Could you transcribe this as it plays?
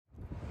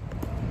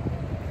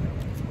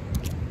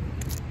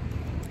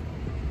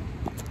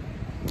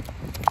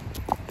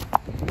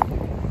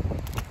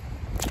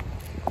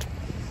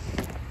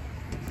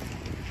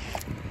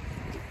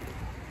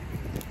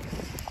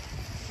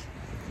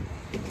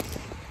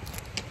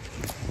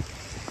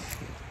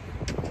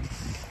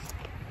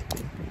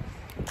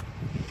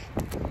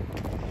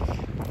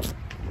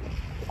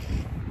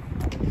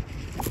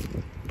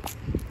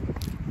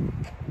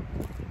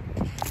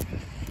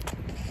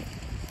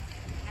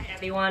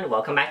everyone,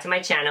 welcome back to my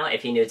channel.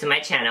 If you're new to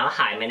my channel,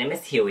 hi, my name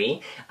is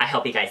Huey. I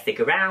hope you guys stick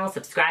around,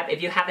 subscribe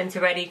if you haven't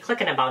already,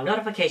 click on the bell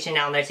notification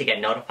down there to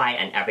get notified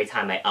and every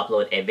time I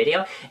upload a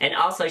video. And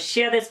also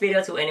share this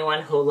video to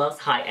anyone who loves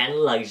high-end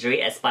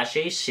luxury,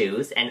 especially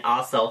shoes. And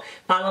also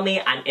follow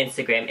me on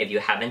Instagram if you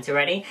haven't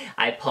already.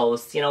 I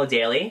post,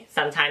 daily,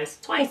 sometimes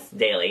twice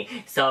daily.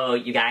 So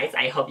you guys,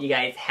 I hope you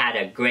guys had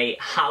a great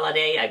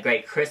holiday, a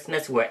great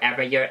Christmas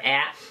wherever you're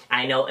at.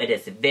 I know it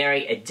is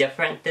very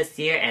different this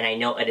year, and I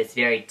know it is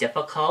very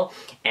difficult,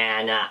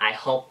 and I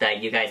hope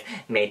that you guys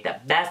made the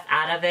best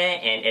out of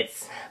it, and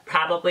it's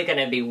probably going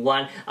to be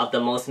one of the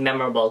most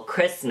memorable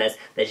Christmas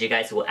that you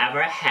guys will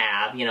ever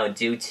have,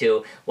 due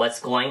to what's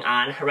going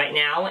on right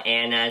now.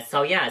 And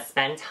so yeah,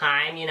 spend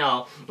time,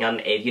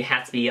 if you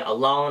have to be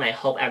alone, I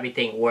hope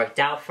everything worked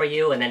out for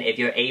you. And then if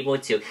you're able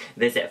to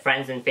visit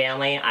friends and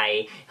family,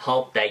 I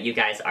hope that you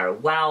guys are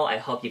well, I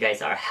hope you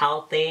guys are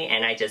healthy,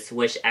 and I just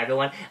wish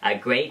everyone a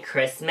great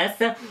Christmas.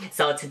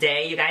 So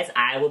today, you guys,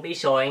 I will be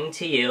showing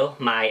to you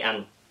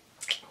my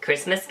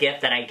Christmas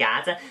gift that I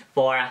got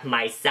for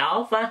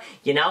myself.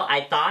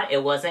 I thought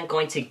it wasn't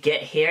going to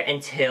get here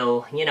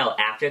until,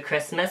 after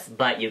Christmas,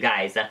 but you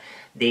guys,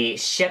 the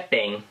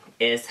shipping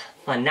is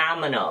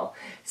phenomenal.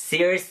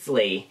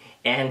 Seriously.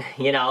 And,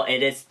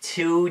 it is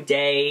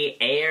 2-day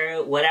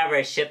air,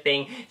 whatever,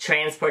 shipping,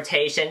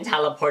 transportation,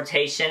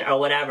 teleportation, or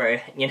whatever,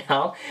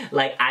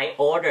 Like, I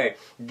ordered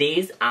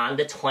these on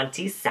the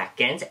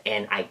 22nd,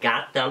 and I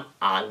got them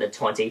on the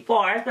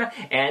 24th,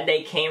 and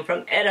they came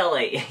from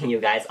Italy, you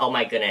guys. Oh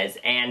my goodness.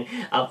 And,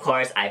 of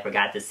course, I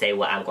forgot to say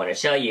what I'm going to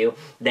show you.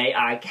 They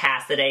are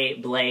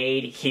Casadei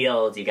blade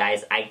heels, you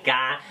guys. I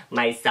got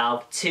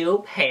myself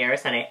 2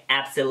 pairs, and I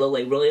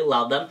absolutely really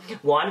love them.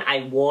 One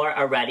I wore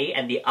already,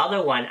 and the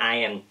other one I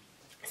am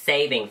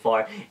saving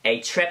for a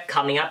trip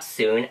coming up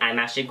soon. I'm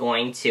actually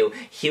going to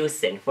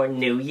Houston for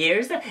New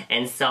Year's,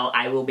 and so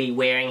I will be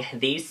wearing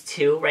these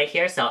 2 right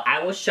here. So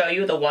I will show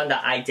you the one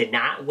that I did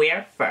not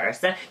wear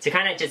first to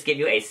kind of just give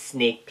you a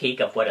sneak peek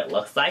of what it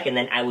looks like, and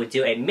then I will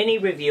do a mini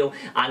review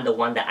on the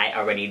one that I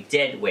already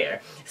did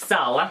wear.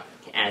 So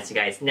as you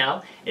guys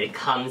know, it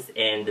comes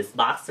in this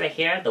box right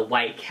here, the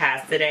white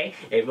Casadei.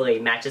 It really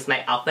matches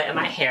my outfit and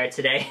my hair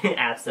today.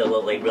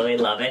 Absolutely, really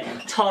love it.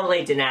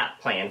 Totally did not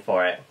plan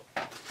for it.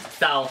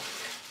 So,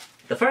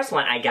 the first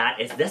one I got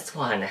is this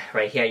one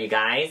right here, you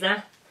guys.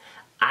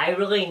 I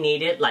really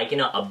needed,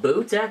 a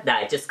boot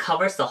that just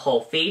covers the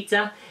whole feet,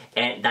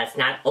 and that's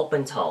not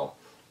open toe.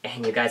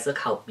 And you guys, look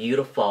how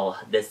beautiful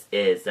this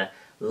is.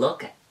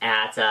 Look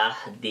at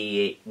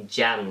the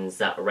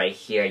gems right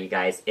here, you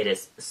guys. It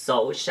is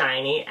so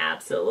shiny.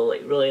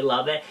 Absolutely, really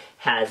love it.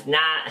 Has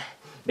not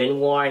been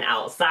worn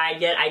outside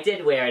yet. I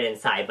did wear it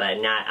inside, but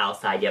not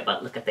outside yet.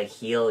 But look at the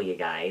heel, you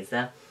guys.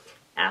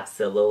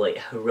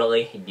 Absolutely,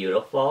 really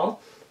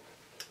beautiful.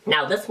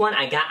 Now this one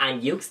I got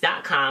on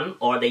Yuks.com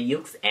or the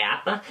Yuks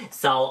app.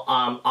 So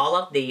all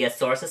of the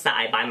sources that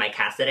I buy my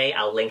Casadei,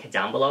 I'll link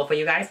down below for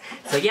you guys.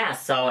 So yeah,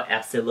 so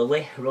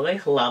absolutely, really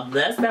love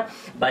this.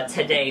 But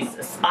today's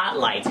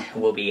spotlight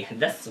will be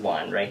this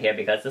one right here,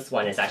 because this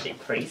one is actually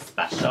pretty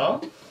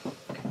special.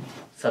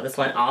 So this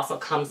one also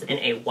comes in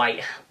a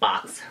white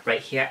box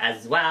right here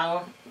as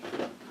well.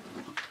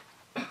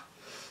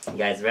 You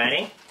guys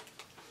ready?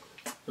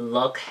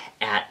 Look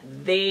at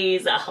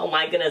these. Oh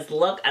my goodness,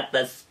 look at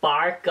the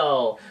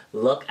sparkle.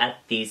 Look at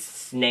the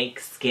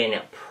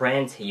snakeskin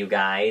print, you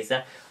guys.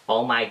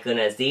 Oh my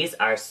goodness, these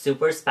are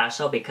super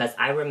special because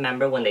I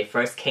remember when they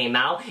first came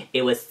out,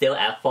 it was still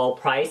at full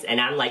price,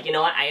 and I'm like, you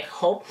know what, I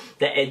hope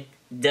that it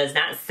does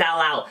not sell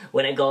out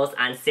when it goes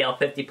on sale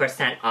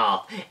 50%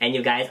 off. And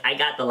you guys, I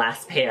got the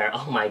last pair.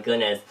 Oh my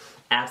goodness.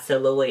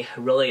 Absolutely,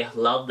 really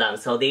love them.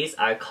 So these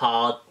are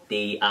called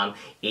the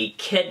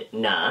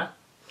Echidna.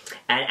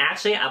 And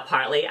actually,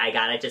 partly I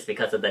got it just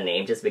because of the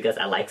name, just because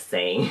I like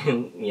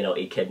saying,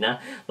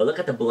 Echidna. But look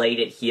at the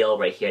bladed heel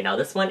right here. Now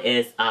this one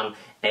is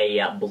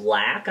a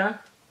black,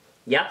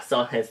 yep,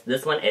 so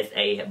this one is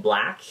a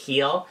black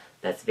heel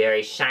that's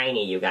very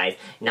shiny, you guys.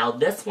 Now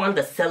this one,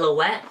 the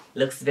silhouette,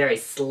 looks very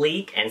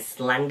sleek and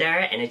slender,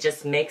 and it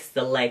just makes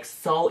the legs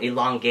so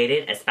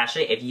elongated,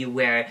 especially if you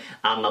wear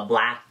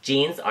black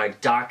jeans or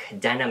dark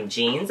denim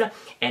jeans.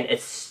 And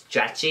it's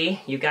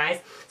stretchy, you guys,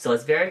 so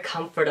it's very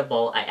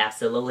comfortable. I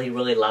absolutely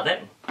really love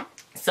it.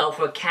 So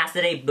for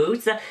Casadei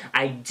boots,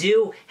 I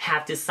do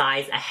have to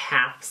size a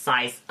half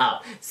size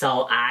up.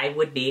 So I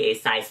would be a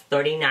size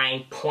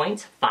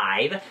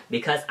 39.5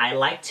 because I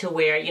like to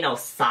wear,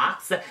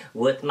 socks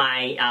with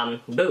my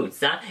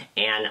boots.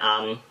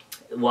 And,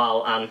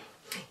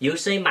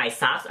 usually my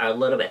socks are a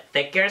little bit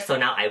thicker, so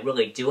now I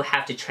really do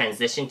have to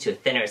transition to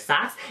thinner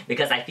socks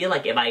because I feel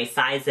like if I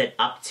size it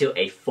up to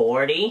a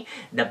 40,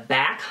 the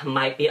back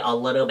might be a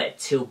little bit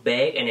too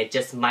big and it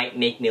just might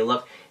make me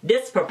look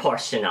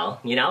disproportional,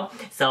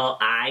 So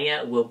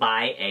I will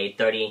buy a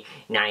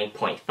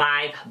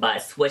 39.5 but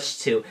switch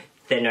to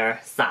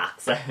thinner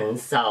socks. And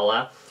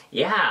so,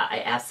 yeah,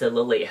 I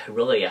absolutely,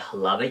 really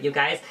love it, you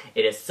guys.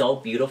 It is so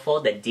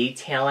beautiful, the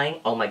detailing.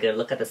 Oh my god,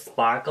 look at the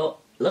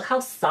sparkle. Look how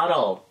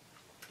subtle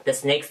the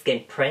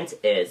snakeskin print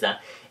is.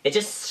 It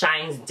just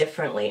shines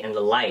differently in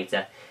the light.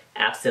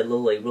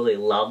 Absolutely, really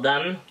love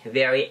them.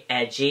 Very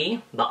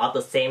edgy, but at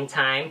the same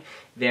time,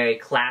 very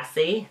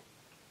classy,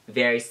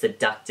 very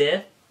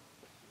seductive,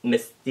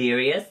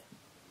 mysterious,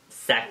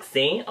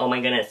 sexy. Oh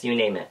my goodness, you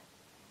name it.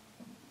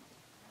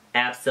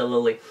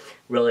 Absolutely,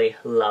 really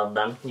love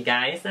them, you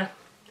guys.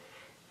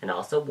 And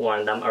also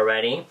worn them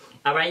already.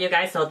 Alright, you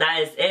guys, so that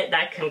is it.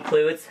 That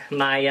concludes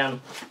my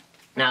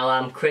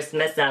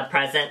Christmas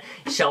present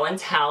show and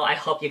tell. I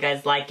hope you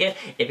guys like it.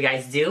 If you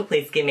guys do,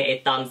 please give me a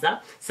thumbs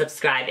up.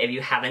 Subscribe if you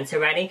haven't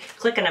already.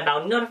 Click on the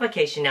bell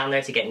notification down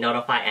there to get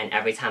notified and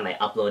every time I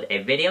upload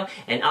a video.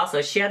 And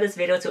also share this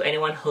video to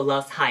anyone who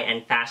loves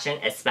high-end fashion,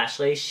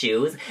 especially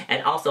shoes.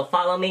 And also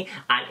follow me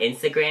on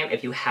Instagram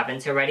if you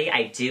haven't already.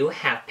 I do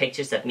have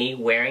pictures of me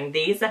wearing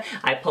these.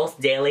 I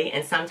post daily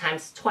and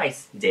sometimes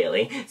twice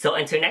daily. So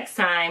until next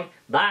time,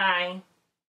 bye!